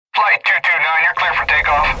Flight 229, you're clear for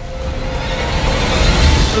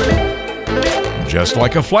takeoff. Just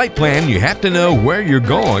like a flight plan, you have to know where you're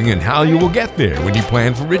going and how you will get there when you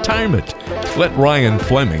plan for retirement. Let Ryan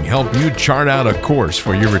Fleming help you chart out a course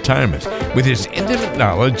for your retirement with his intimate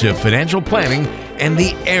knowledge of financial planning and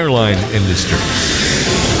the airline industry.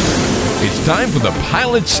 It's time for the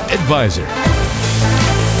Pilot's Advisor.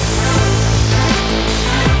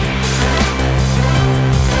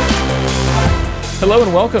 Hello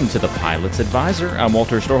and welcome to the Pilot's Advisor. I'm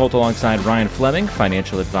Walter Storholt alongside Ryan Fleming,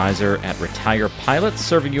 financial advisor at Retire Pilots,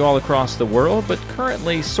 serving you all across the world, but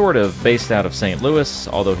currently sort of based out of St. Louis,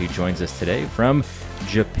 although he joins us today from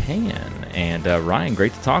Japan. And Ryan,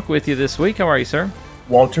 great to talk with you this week. How are you, sir?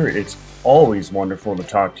 Walter, it's always wonderful to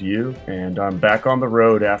talk to you, and I'm back on the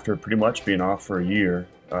road after pretty much being off for a year,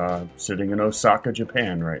 sitting in Osaka,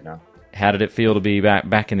 Japan right now. How did it feel to be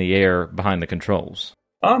back in the air behind the controls?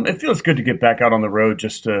 It feels good to get back out on the road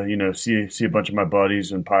just to, see a bunch of my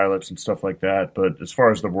buddies and pilots and stuff like that. But as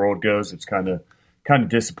far as the world goes, it's kind of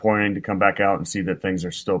disappointing to come back out and see that things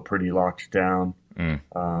are still pretty locked down.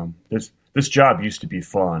 This job used to be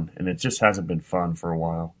fun, and it just hasn't been fun for a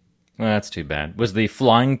while. Well, that's too bad. Was the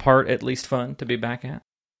flying part at least fun to be back at?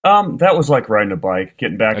 That was like riding a bike,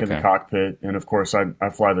 getting back in the cockpit. And of course, I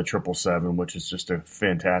fly the 777, which is just a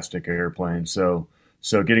fantastic airplane.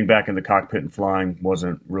 So getting back in the cockpit and flying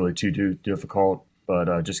wasn't really too difficult,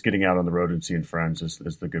 but just getting out on the road and seeing friends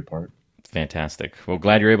is the good part. Fantastic. Well,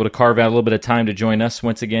 glad you're able to carve out a little bit of time to join us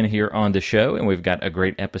once again here on the show, and we've got a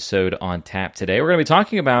great episode on tap today. We're going to be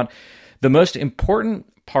talking about the most important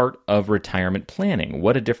part of retirement planning.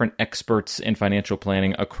 What do different experts in financial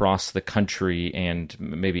planning across the country and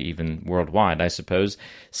maybe even worldwide, I suppose,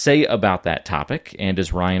 say about that topic? And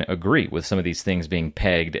does Ryan agree with some of these things being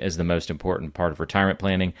pegged as the most important part of retirement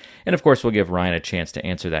planning? And of course, we'll give Ryan a chance to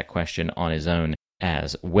answer that question on his own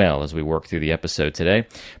as well as we work through the episode today.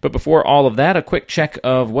 But before all of that, a quick check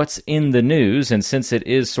of what's in the news. And since it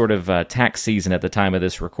is sort of tax season at the time of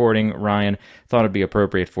this recording, Ryan thought it'd be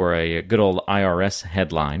appropriate for a good old IRS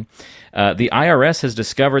headline. The IRS has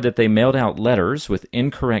discovered that they mailed out letters with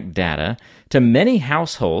incorrect data to many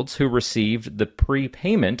households who received the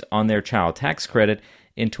prepayment on their child tax credit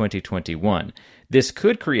in 2021. This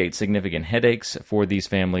could create significant headaches for these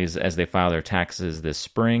families as they file their taxes this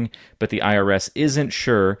spring, but the IRS isn't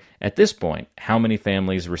sure at this point how many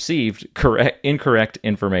families received incorrect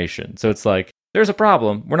information. So it's like, there's a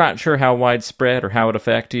problem. We're not sure how widespread or how it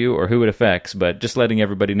affects you or who it affects, but just letting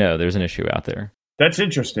everybody know there's an issue out there. That's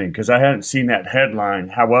interesting because I hadn't seen that headline.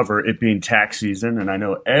 However, it being tax season, and I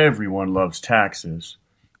know everyone loves taxes.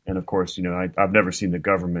 And of course, I've never seen the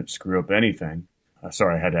government screw up anything.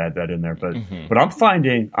 Sorry, I had to add that in there, but I'm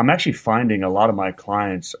actually finding a lot of my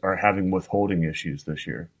clients are having withholding issues this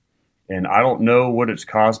year, and I don't know what it's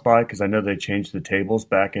caused by because I know they changed the tables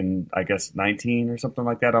back in 19 or something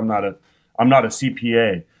like that. I'm not a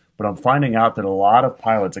CPA, but I'm finding out that a lot of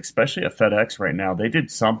pilots, especially at FedEx right now, they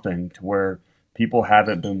did something to where people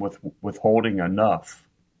haven't been withholding enough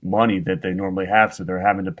money that they normally have, so they're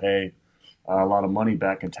having to pay a lot of money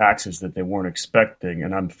back in taxes that they weren't expecting.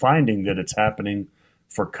 And I'm finding that it's happening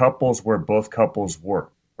for couples where both couples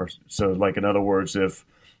work. So like, in other words, if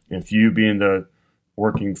you being the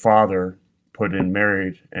working father put in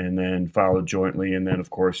married and then filed jointly, and then of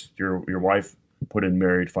course your wife put in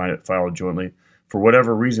married, filed jointly, for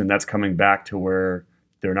whatever reason, that's coming back to where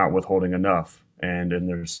they're not withholding enough. And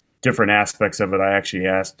there's different aspects of it. I actually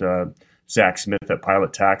asked Zach Smith at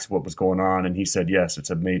Pilot Tax what was going on, and he said, yes, it's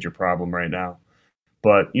a major problem right now.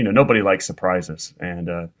 But, nobody likes surprises.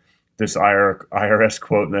 And this IRS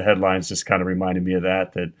quote in the headlines just kind of reminded me of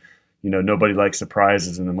that, nobody likes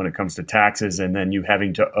surprises. And then when it comes to taxes and then you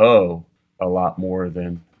having to owe a lot more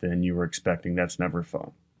than you were expecting, that's never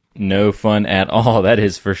fun. No fun at all. That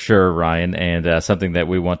is for sure, Ryan, and something that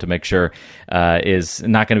we want to make sure is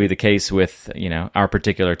not going to be the case with our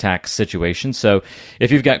particular tax situation. So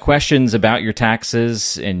if you've got questions about your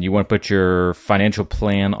taxes and you want to put your financial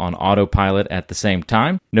plan on autopilot at the same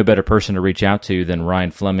time, no better person to reach out to than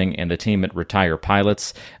Ryan Fleming and the team at Retire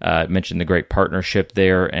Pilots. Mentioned the great partnership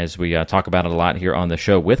there as we talk about it a lot here on the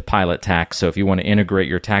show with Pilot Tax. So if you want to integrate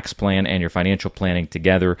your tax plan and your financial planning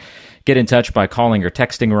together, get in touch by calling or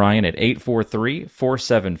texting Ryan at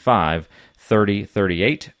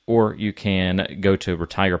 843-475-3038, or you can go to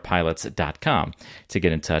retirepilots.com to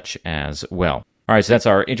get in touch as well. All right, so that's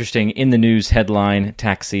our interesting in the news headline.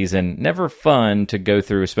 Tax season, never fun to go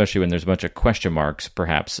through, especially when there's a bunch of question marks,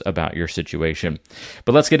 perhaps, about your situation.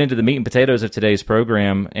 But let's get into the meat and potatoes of today's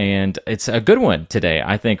program, and it's a good one today,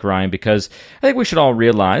 I think, Ryan, because I think we should all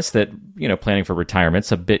realize that, planning for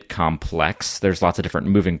retirement's a bit complex. There's lots of different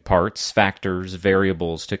moving parts, factors,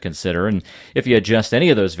 variables to consider, and if you adjust any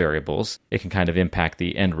of those variables, it can kind of impact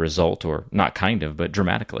the end result, or not kind of, but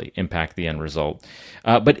dramatically impact the end result.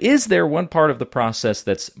 But is there one part of the process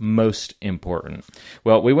that's most important?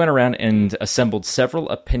 Well, we went around and assembled several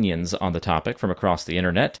opinions on the topic from across the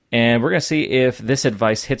internet, and we're going to see if this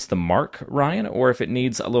advice hits the mark, Ryan, or if it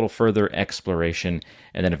needs a little further exploration,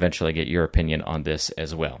 and then eventually get your opinion on this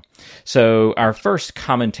as well. So our first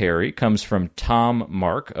commentary comes from Tom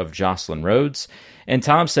Mark of Jocelyn Roads, and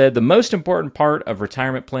Tom said, the most important part of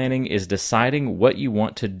retirement planning is deciding what you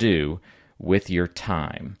want to do with your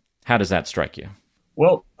time. How does that strike you?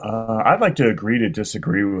 Well, I'd like to agree to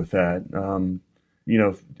disagree with that.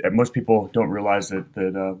 Most people don't realize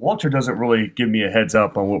that Walter doesn't really give me a heads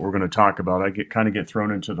up on what we're going to talk about. I get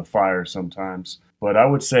thrown into the fire sometimes. But I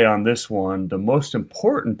would say on this one, the most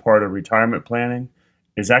important part of retirement planning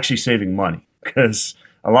is actually saving money, because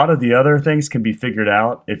a lot of the other things can be figured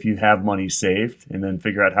out if you have money saved and then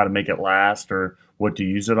figure out how to make it last or what to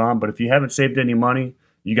use it on. But if you haven't saved any money,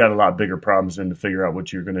 you got a lot bigger problems than to figure out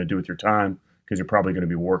what you're going to do with your time, because you're probably going to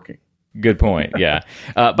be working. Good point, yeah.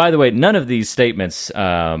 By the way, none of these statements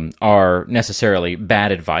are necessarily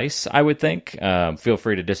bad advice, I would think. Feel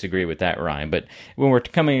free to disagree with that, Ryan. But when we're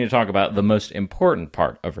coming to talk about the most important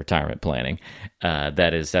part of retirement planning,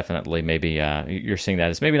 that is definitely maybe, you're seeing that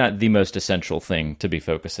as maybe not the most essential thing to be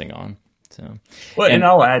focusing on. So, and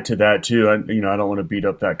I'll add to that too. I don't want to beat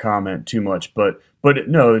up that comment too much, but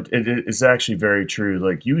no, it is actually very true.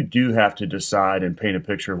 Like, you do have to decide and paint a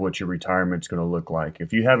picture of what your retirement's going to look like.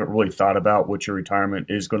 If you haven't really thought about what your retirement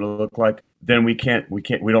is going to look like, then we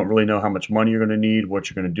don't really know how much money you're going to need, what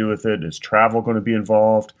you're going to do with it. Is travel going to be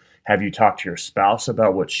involved? Have you talked to your spouse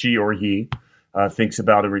about what she or he thinks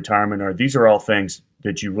about a retirement? These are all things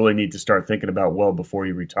that you really need to start thinking about well before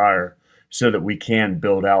you retire, so that we can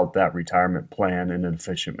build out that retirement plan in an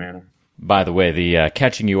efficient manner. By the way, the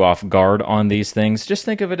catching you off guard on these things, just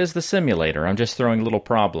think of it as the simulator. I'm just throwing little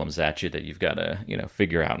problems at you that you've got to,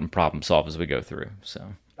 figure out and problem solve as we go through.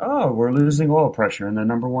 So. Oh, we're losing oil pressure in the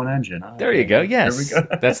number one engine. There you go. Yes, there we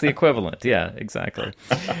go. That's the equivalent. Yeah, exactly.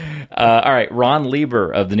 All right. Ron Lieber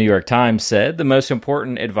of the New York Times said, the most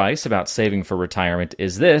important advice about saving for retirement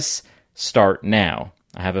is this: start now.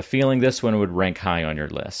 I have a feeling this one would rank high on your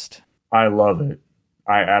list. I love it.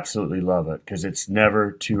 I absolutely love it, because it's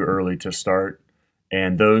never too early to start.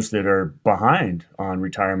 And those that are behind on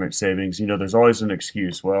retirement savings, there's always an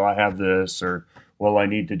excuse. Well, I have this, or, well, I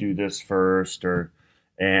need to do this first,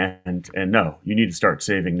 and no, you need to start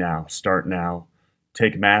saving now. Start now.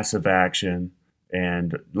 Take massive action.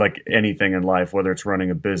 And like anything in life, whether it's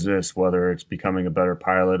running a business, whether it's becoming a better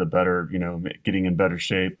pilot, getting in better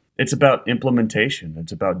shape, it's about implementation.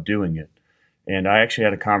 It's about doing it. And I actually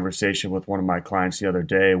had a conversation with one of my clients the other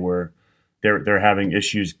day where they're having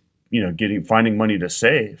issues, finding money to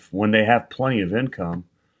save when they have plenty of income.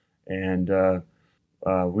 And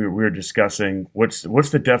we were discussing what's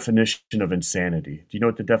the definition of insanity. Do you know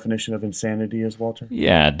what the definition of insanity is, Walter?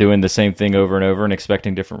 Yeah, doing the same thing over and over and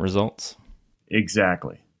expecting different results.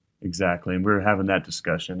 Exactly. And we were having that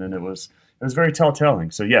discussion, and it was very telltale.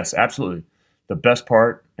 So yes, absolutely. The best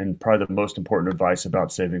part and probably the most important advice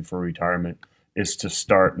about saving for retirement is to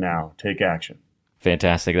start now. Take action.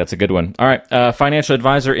 Fantastic. That's a good one. All right. A financial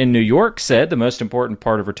advisor in New York said the most important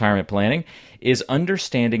part of retirement planning is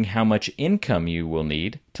understanding how much income you will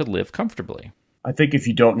need to live comfortably. I think if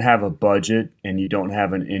you don't have a budget and you don't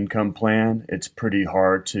have an income plan, it's pretty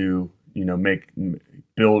hard to,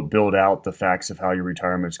 build out the facts of how your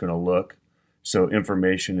retirement is going to look. So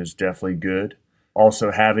information is definitely good.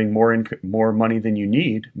 Also, having more money than you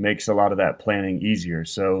need makes a lot of that planning easier.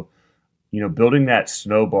 So, building that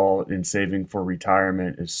snowball in saving for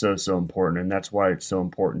retirement is so important. And that's why it's so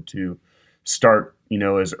important to start,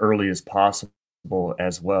 as early as possible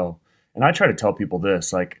as well. And I try to tell people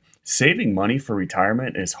this, like, saving money for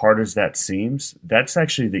retirement, as hard as that seems, that's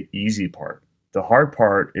actually the easy part. The hard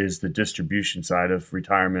part is the distribution side of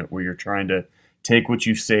retirement, where you're trying to take what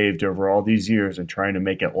you've saved over all these years and trying to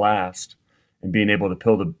make it last, and being able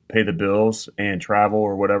to pay the bills and travel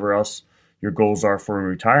or whatever else your goals are for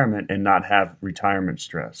retirement, and not have retirement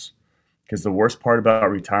stress. Because the worst part about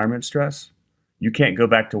retirement stress, you can't go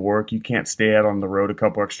back to work. You can't stay out on the road a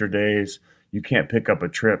couple extra days. You can't pick up a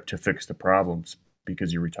trip to fix the problems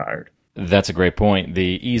because you're retired. That's a great point.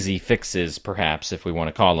 The easy fixes, perhaps, if we want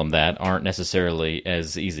to call them that, aren't necessarily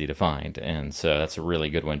as easy to find. And so that's a really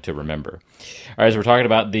good one to remember. All right, as we're talking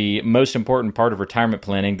about the most important part of retirement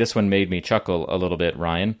planning, this one made me chuckle a little bit,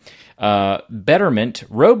 Ryan. Betterment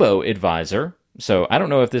Robo-Advisor. So I don't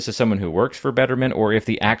know if this is someone who works for Betterment or if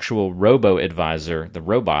the actual robo-advisor, the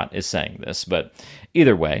robot, is saying this. But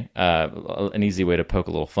either way, an easy way to poke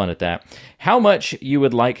a little fun at that. How much you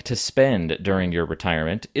would like to spend during your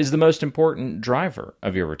retirement is the most important driver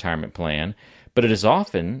of your retirement plan, but it is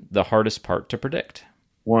often the hardest part to predict.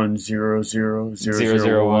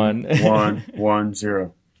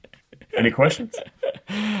 1000001 Any questions?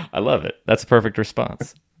 I love it. That's a perfect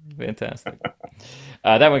response. Fantastic.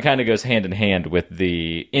 That one kind of goes hand in hand with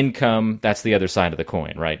the income. That's the other side of the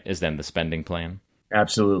coin, right? Is then the spending plan.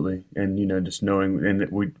 Absolutely. And, just knowing, and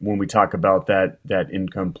when we talk about that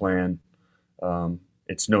income plan,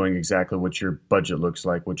 it's knowing exactly what your budget looks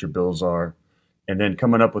like, what your bills are, and then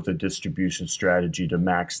coming up with a distribution strategy to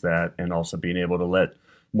max that, and also being able to let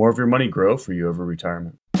more of your money grow for you over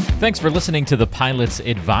retirement. Thanks for listening to The Pilot's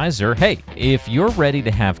Advisor. Hey, if you're ready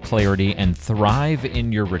to have clarity and thrive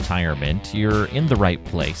in your retirement, you're in the right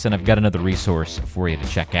place, and I've got another resource for you to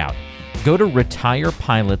check out. Go to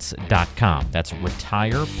retirepilots.com. That's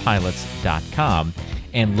retirepilots.com.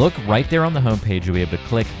 And look right there on the homepage, you'll be able to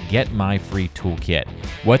click Get My Free Toolkit.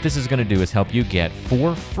 What this is going to do is help you get,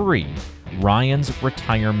 for free, Ryan's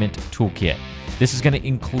Retirement Toolkit. This is going to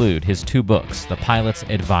include his 2 books, The Pilot's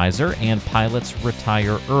Advisor and Pilots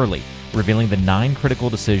Retire Early, revealing the 9 critical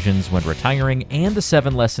decisions when retiring and the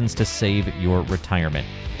 7 lessons to save your retirement.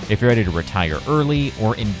 If you're ready to retire early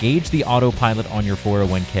or engage the autopilot on your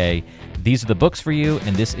 401k, these are the books for you,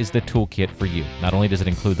 and this is the toolkit for you. Not only does it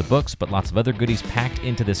include the books, but lots of other goodies packed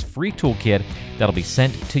into this free toolkit that'll be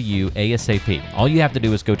sent to you ASAP. All you have to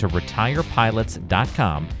do is go to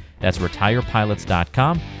retirepilots.com. That's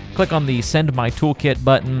retirepilots.com. Click on the Send My Toolkit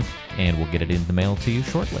button, and we'll get it in the mail to you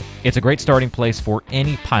shortly. It's a great starting place for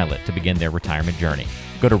any pilot to begin their retirement journey.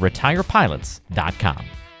 Go to retirepilots.com.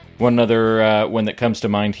 One other one that comes to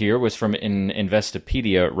mind here was from an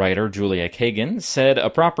Investopedia writer, Julia Kagan, said a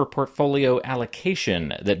proper portfolio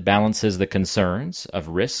allocation that balances the concerns of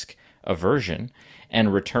risk, aversion,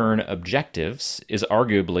 and return objectives is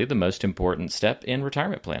arguably the most important step in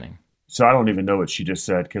retirement planning. So I don't even know what she just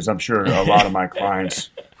said, because I'm sure a lot of my clients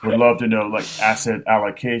would love to know, like, asset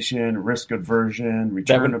allocation, risk aversion,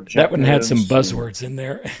 return objectives. That one had some buzzwords in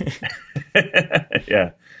there. Yeah.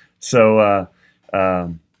 So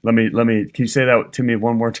let me. Can you say that to me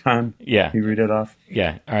one more time? Yeah. Can you read it off?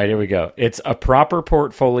 Yeah. All right. Here we go. It's a proper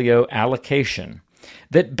portfolio allocation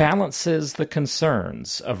that balances the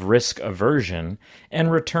concerns of risk aversion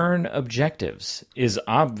and return objectives is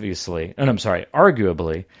arguably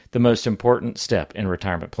the most important step in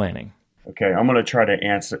retirement planning. Okay, I'm going to try to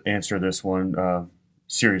answer this one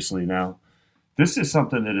seriously now. This is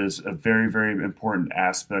something that is a very, very important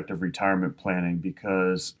aspect of retirement planning,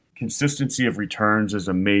 because consistency of returns is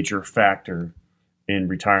a major factor in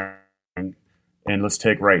retirement. And let's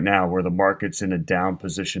take right now where the market's in a down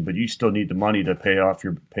position, but you still need the money to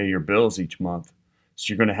pay your bills each month. So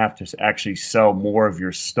you're going to have to actually sell more of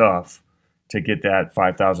your stuff to get that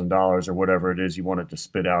 $5,000 or whatever it is you want it to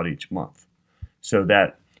spit out each month. So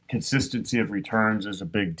that consistency of returns is a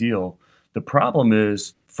big deal. The problem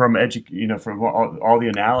is from all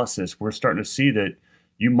the analysis, we're starting to see that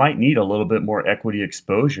you might need a little bit more equity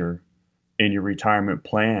exposure in your retirement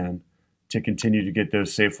plan to continue to get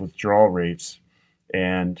those safe withdrawal rates.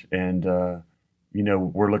 And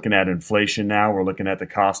we're looking at inflation now. We're looking at the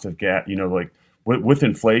cost of gas. With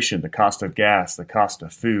inflation, the cost of gas, the cost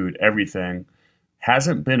of food, everything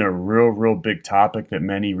hasn't been a real big topic that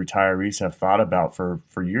many retirees have thought about for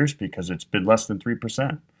years, because it's been less than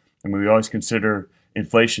 3%. I mean, we always consider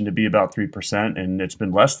inflation to be about 3%, and it's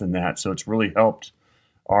been less than that. So it's really helped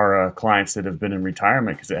our clients that have been in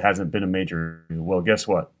retirement, because it hasn't been a major. Well, guess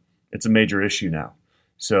what? It's a major issue now.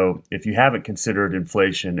 So if you haven't considered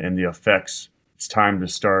inflation and the effects, it's time to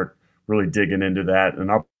start really digging into that.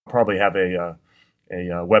 And I'll probably have a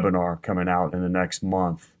webinar coming out in the next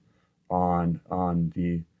month on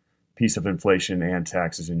the piece of inflation and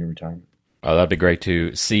taxes in your retirement. Oh, that'd be great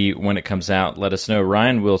to see when it comes out. Let us know.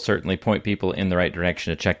 Ryan will certainly point people in the right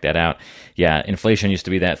direction to check that out. Yeah, inflation used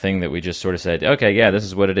to be that thing that we just sort of said, okay, yeah, this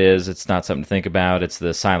is what it is. It's not something to think about. It's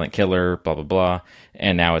the silent killer, blah, blah, blah.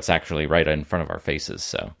 And now it's actually right in front of our faces.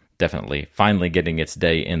 So definitely finally getting its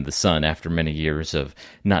day in the sun after many years of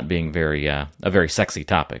not being a very sexy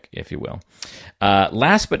topic, if you will.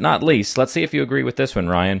 Last but not least, let's see if you agree with this one,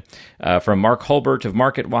 Ryan. From Mark Hulbert of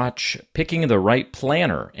MarketWatch, picking the right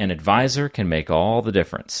planner and advisor can make all the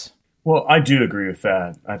difference. Well, I do agree with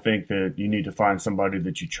that. I think that you need to find somebody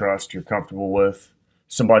that you trust, you're comfortable with,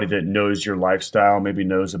 somebody that knows your lifestyle, maybe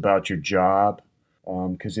knows about your job.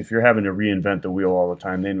 Because if you're having to reinvent the wheel all the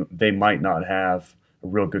time, then they might not have a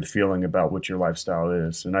real good feeling about what your lifestyle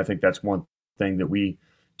is. And I think that's one thing that we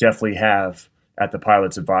definitely have at the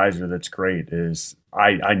Pilot's Advisor that's great is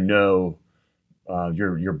I know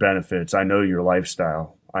your benefits, I know your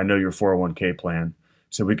lifestyle, I know your 401k plan,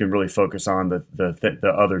 so we can really focus on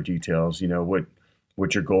the other details. You know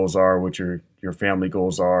what your goals are, what your family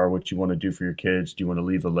goals are, what you want to do for your kids. Do you want to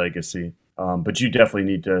leave a legacy? But you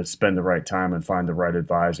definitely need to spend the right time and find the right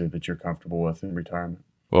advisor that you're comfortable with in retirement.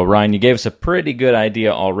 Well, Ryan, you gave us a pretty good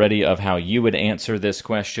idea already of how you would answer this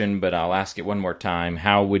question, but I'll ask it one more time.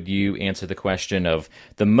 How would you answer the question of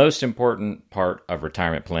the most important part of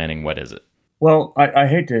retirement planning? What is it? Well, I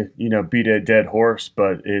hate to beat a dead horse,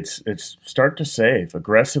 but it's start to save,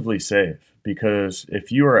 aggressively save, because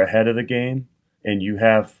if you are ahead of the game and you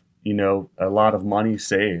have a lot of money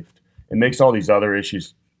saved, it makes all these other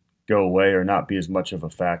issues go away or not be as much of a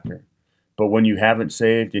factor. But when you haven't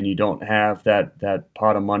saved and you don't have that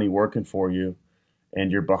pot of money working for you,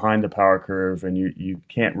 and you're behind the power curve and you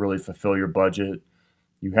can't really fulfill your budget,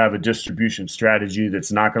 you have a distribution strategy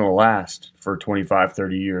that's not going to last for 25,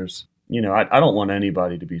 30 years. I don't want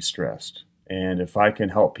anybody to be stressed. And if I can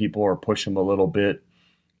help people or push them a little bit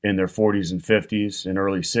in their 40s and 50s and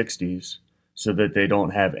early 60s so that they don't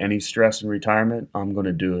have any stress in retirement, I'm going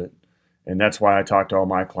to do it. And that's why I talk to all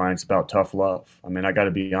my clients about tough love. I mean, I got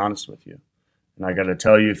to be honest with you. And I got to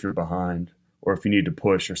tell you if you're behind or if you need to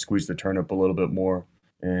push or squeeze the turnip a little bit more.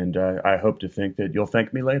 And I hope to think that you'll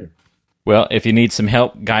thank me later. Well, if you need some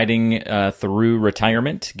help guiding through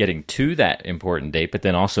retirement, getting to that important date, but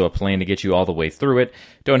then also a plan to get you all the way through it,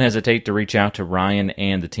 don't hesitate to reach out to Ryan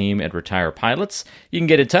and the team at Retire Pilots. You can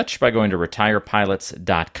get in touch by going to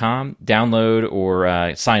retirepilots.com, download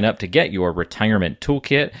or sign up to get your retirement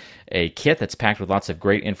toolkit, a kit that's packed with lots of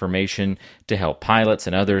great information to help pilots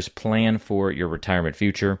and others plan for your retirement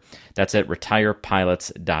future. That's at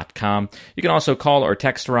retirepilots.com. You can also call or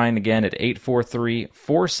text Ryan again at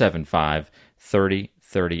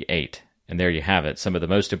 843-475-3038. And there you have it, some of the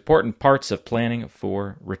most important parts of planning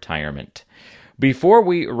for retirement. Before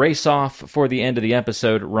we race off for the end of the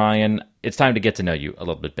episode, Ryan, it's time to get to know you a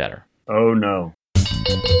little bit better. Oh, no.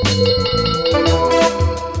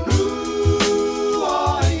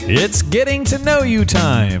 It's getting to know you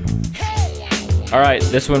time. All right,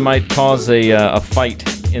 this one might cause a fight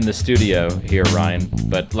in the studio here, Ryan,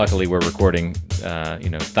 but luckily we're recording,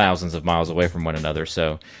 thousands of miles away from one another,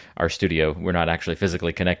 so our studio, we're not actually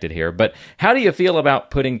physically connected here. But how do you feel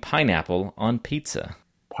about putting pineapple on pizza?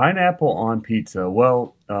 Pineapple on pizza.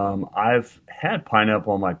 Well, I've had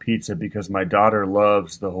pineapple on my pizza because my daughter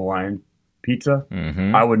loves the Hawaiian pizza.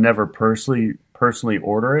 Mm-hmm. I would never personally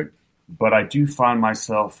order it, but I do find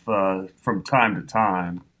myself from time to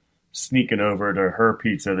time sneaking over to her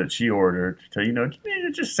pizza that she ordered to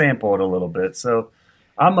just sample it a little bit. So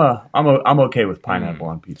I'm okay with pineapple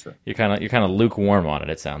on pizza. You're kind of lukewarm on it.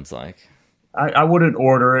 It sounds like. I wouldn't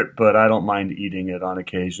order it, but I don't mind eating it on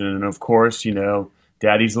occasion. And of course,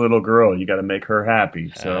 Daddy's little girl, you got to make her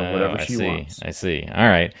happy. So whatever she wants. I see. All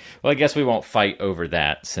right. Well, I guess we won't fight over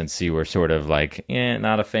that since you were sort of like,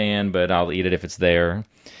 not a fan, but I'll eat it if it's there.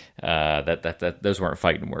 Those weren't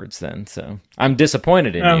fighting words then. So I'm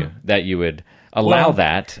disappointed in you that you would allow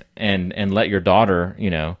that and let your daughter,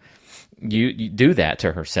 you do that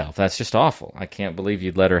to herself. That's just awful. I can't believe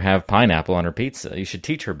you'd let her have pineapple on her pizza. You should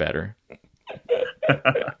teach her better.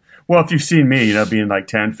 Well, if you've seen me, being like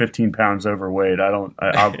 10, 15 pounds overweight, I'll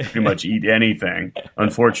pretty much eat anything,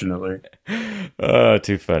 unfortunately. Oh,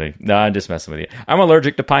 too funny. No, I'm just messing with you. I'm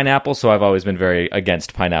allergic to pineapple, so I've always been very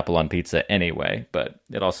against pineapple on pizza anyway, but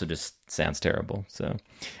it also just sounds terrible. So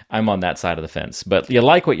I'm on that side of the fence. But you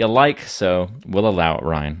like what you like, so we'll allow it,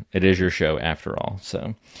 Ryan. It is your show after all,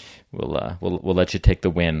 so we'll let you take the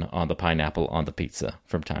win on the pineapple on the pizza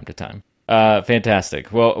from time to time.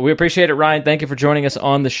 Fantastic. Well, we appreciate it, Ryan. Thank you for joining us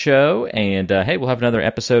on the show. And hey, we'll have another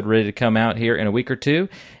episode ready to come out here in a week or two.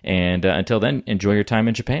 And until then, enjoy your time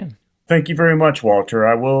in Japan. Thank you very much, Walter.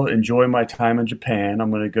 I will enjoy my time in Japan. I'm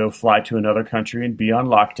going to go fly to another country and be on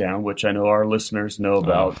lockdown, which I know our listeners know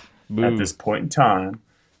about at this point in time.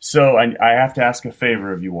 So I have to ask a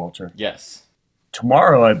favor of you, Walter. Yes.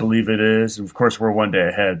 Tomorrow, I believe it is, and of course we're one day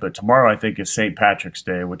ahead, but tomorrow I think is St. Patrick's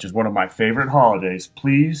Day, which is one of my favorite holidays.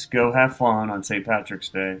 Please go have fun on St. Patrick's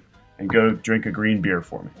Day and go drink a green beer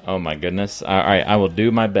for me. Oh my goodness! All right, I will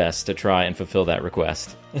do my best to try and fulfill that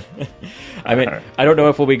request. I mean, right. I don't know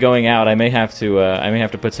if we'll be going out. I may have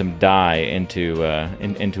to put some dye into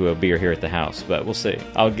a beer here at the house, but we'll see.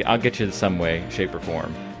 I'll get you in some way, shape, or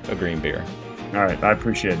form a green beer. All right, I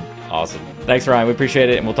appreciate it. Awesome. Thanks, Ryan. We appreciate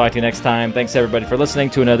it, and we'll talk to you next time. Thanks, everybody, for listening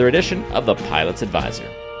to another edition of The Pilot's Advisor.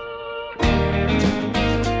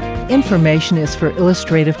 Information is for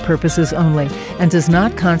illustrative purposes only and does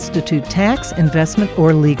not constitute tax, investment,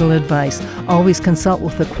 or legal advice. Always consult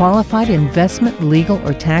with a qualified investment, legal,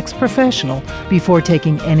 or tax professional before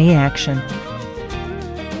taking any action.